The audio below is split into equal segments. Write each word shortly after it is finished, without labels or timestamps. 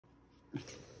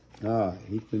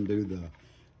He can do the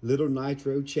Lil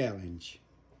Nitro challenge,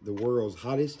 the world's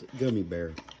hottest gummy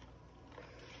bear.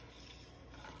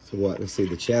 So what? Let's see.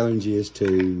 The challenge is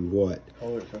to what?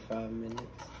 Hold it for 5 minutes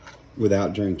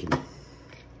without drinking,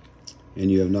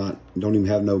 and you don't even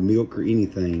have no milk or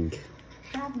anything.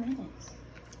 5 minutes.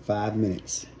 5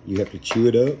 minutes. You have to chew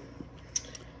it up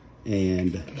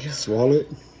and swallow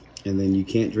it, and then you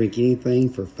can't drink anything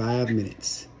for 5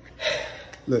 minutes.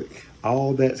 Look,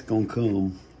 all that's gonna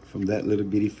come from that little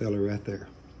bitty fella right there.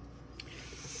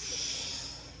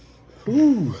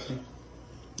 Whew.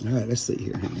 All right, let's see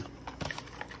here.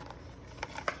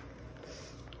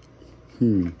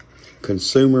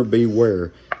 Consumer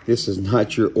beware. This is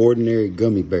not your ordinary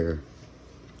gummy bear.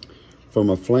 From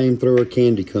a flamethrower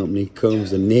candy company comes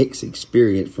the next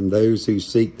experience from those who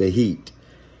seek the heat.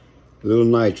 Lil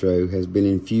Nitro has been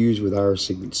infused with our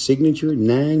signature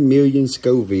 9 million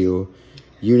Scoville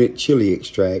unit chili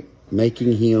extract,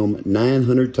 making him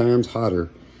 900 times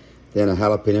hotter than a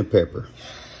jalapeno pepper.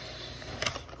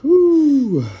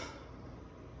 Whew.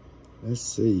 Let's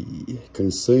see.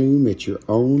 Consume at your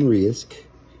own risk.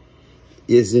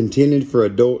 Is intended for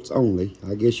adults only.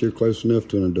 I guess you're close enough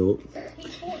to an adult.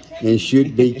 And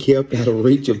should be kept out of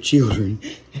reach of children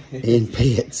and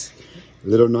pets.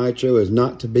 Lil Nitro is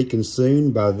not to be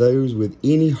consumed by those with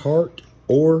any heart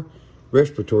or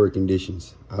respiratory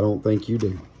conditions. I don't think you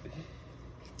do.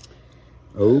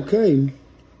 Okay.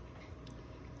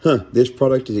 This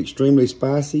product is extremely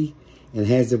spicy and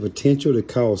has the potential to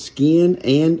cause skin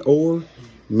and or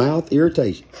mouth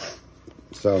irritation.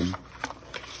 So,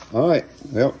 all right.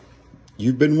 Well,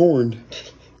 you've been warned.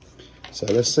 So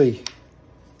let's see.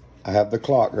 I have the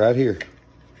clock right here.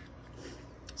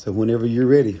 So whenever you're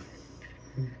ready.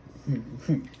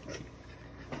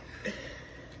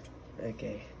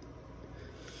 Okay.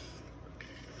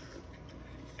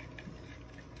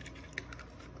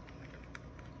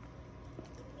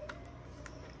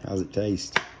 How's it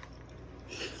taste?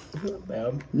 Not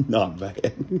bad. Not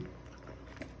bad.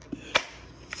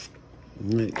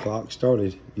 All right, clock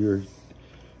started. You're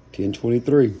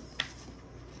 10:23.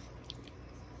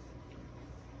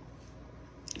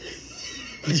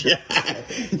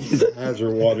 His eyes are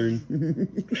watering.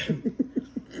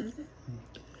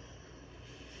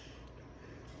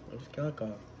 It's got like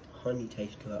a honey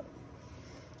taste to it.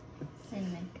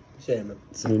 Cinnamon.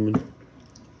 Cinnamon.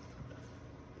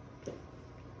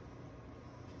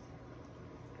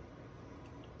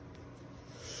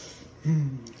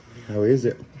 How is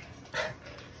it?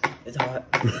 It's hot.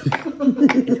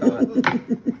 It's hot.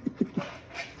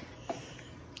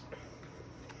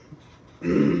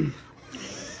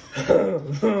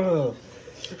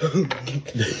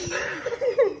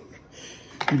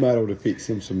 You might ought to fix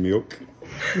him some milk.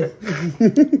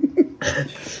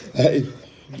 Hey,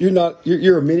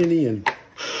 you're a minute in.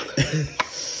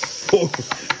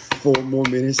 4 more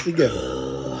minutes to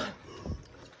go.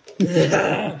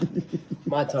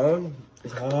 My tongue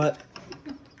is hot.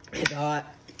 It's hot.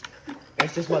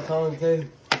 That's just my tongue too.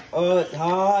 Oh, it's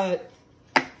hot.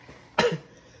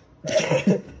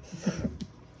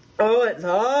 Oh, it's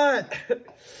hot.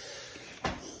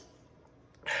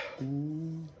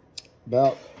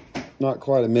 About not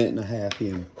quite a minute and a half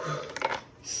in.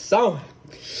 So.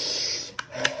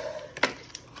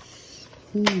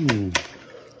 It's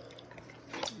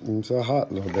a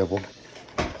hot little devil.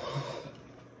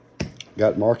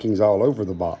 Got markings all over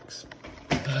the box.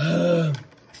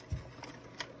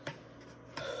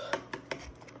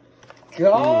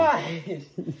 God.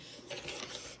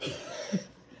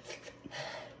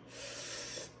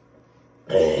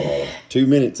 2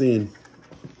 minutes in.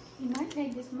 You might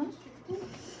take this mustard too.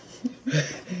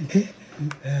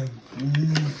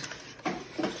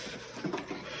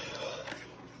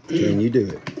 Can you do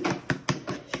it?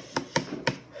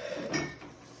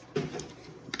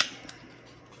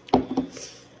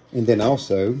 And then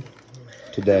also,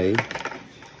 today,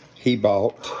 he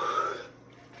bought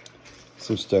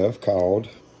some stuff called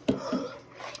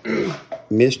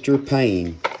Mr.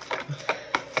 Pain.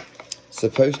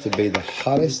 Supposed to be the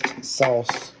hottest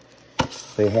sauce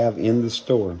they have in the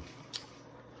store.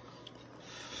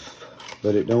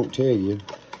 But it don't tell you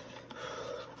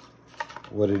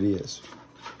what it is.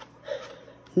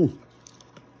 I'm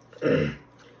gonna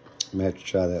have to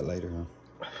try that later, huh?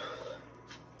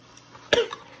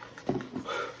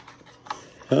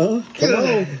 Huh? Come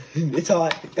on. It's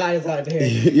hot. God, it's hot in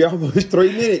here. You're almost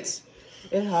 3 minutes.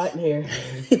 It's hot in here.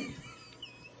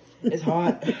 It's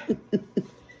hot.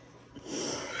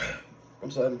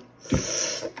 I'm sorry.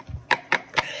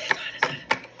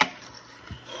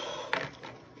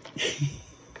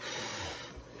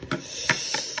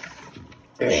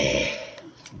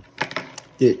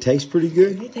 Did it taste pretty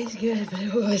good? It tastes good, but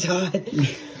it's hot.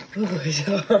 It's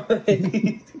hot.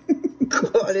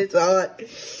 God, it's hot.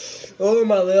 Oh,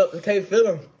 my lips. I can't feel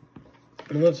them.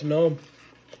 My lips are numb.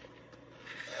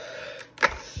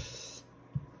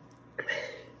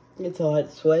 It's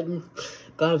hot. Sweating.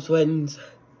 God, I'm sweating.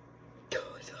 God,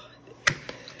 it's hot.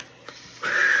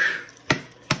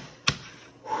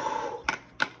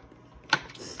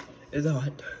 It's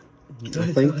hot.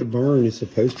 I think the burn is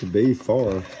supposed to be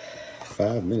for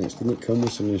 5 minutes. Didn't it come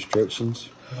with some instructions?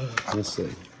 Let's see.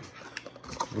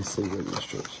 Let's see what the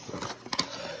instructions are.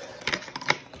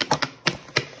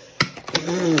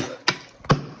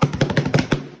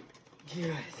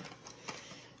 Yes.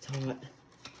 It's hot.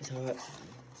 It's hot.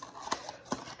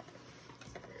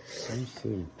 Let's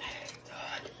see.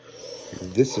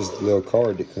 This is the little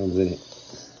card that comes in it.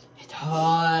 It's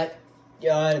hot.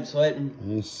 God, I'm sweating.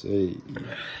 Let's see.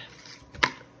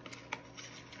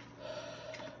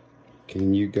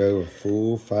 Can you go a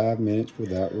full 5 minutes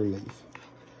without relief?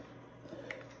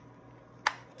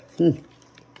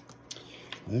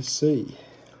 Let's see.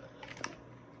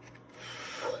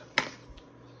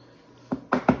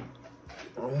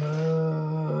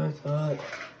 Oh, it's hot.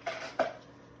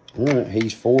 All right,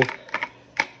 he's a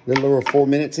little over 4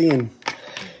 minutes in.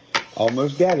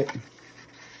 Almost got it.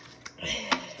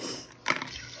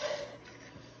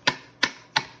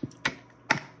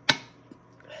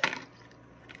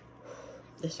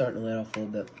 It's starting to let off a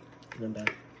little bit. Not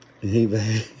bad. Ain't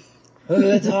bad. Oh,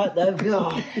 it's hot though.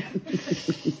 God.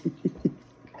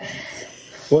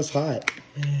 What's hot?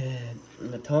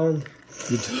 My tongue.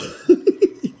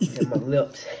 And my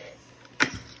lips.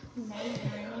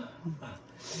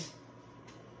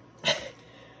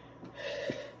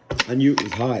 I knew it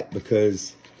was hot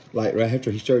because, like, right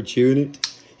after he started chewing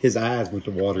it, his eyes went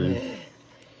to watering.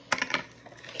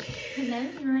 Your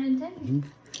nose is running too.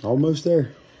 Almost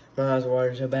there. My eyes are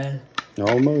watering so bad.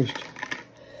 Almost.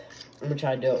 I'm gonna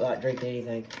try to do it without drinking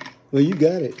anything. Well, you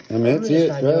got it. I mean, I'm that's gonna it,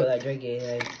 try to do it right? without drinking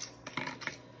anything.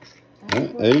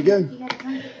 Right, there you go. You gotta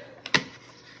drink it.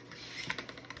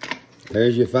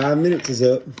 There's your 5 minutes is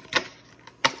up.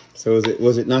 So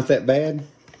was it not that bad?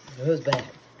 It was bad.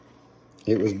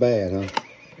 It was bad, huh?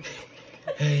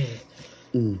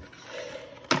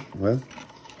 Well,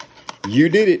 you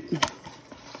did it.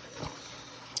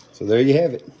 So there you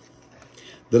have it.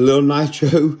 The Lil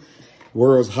Nitro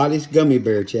World's Hottest Gummy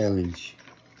Bear Challenge.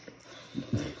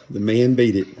 The man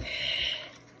beat it.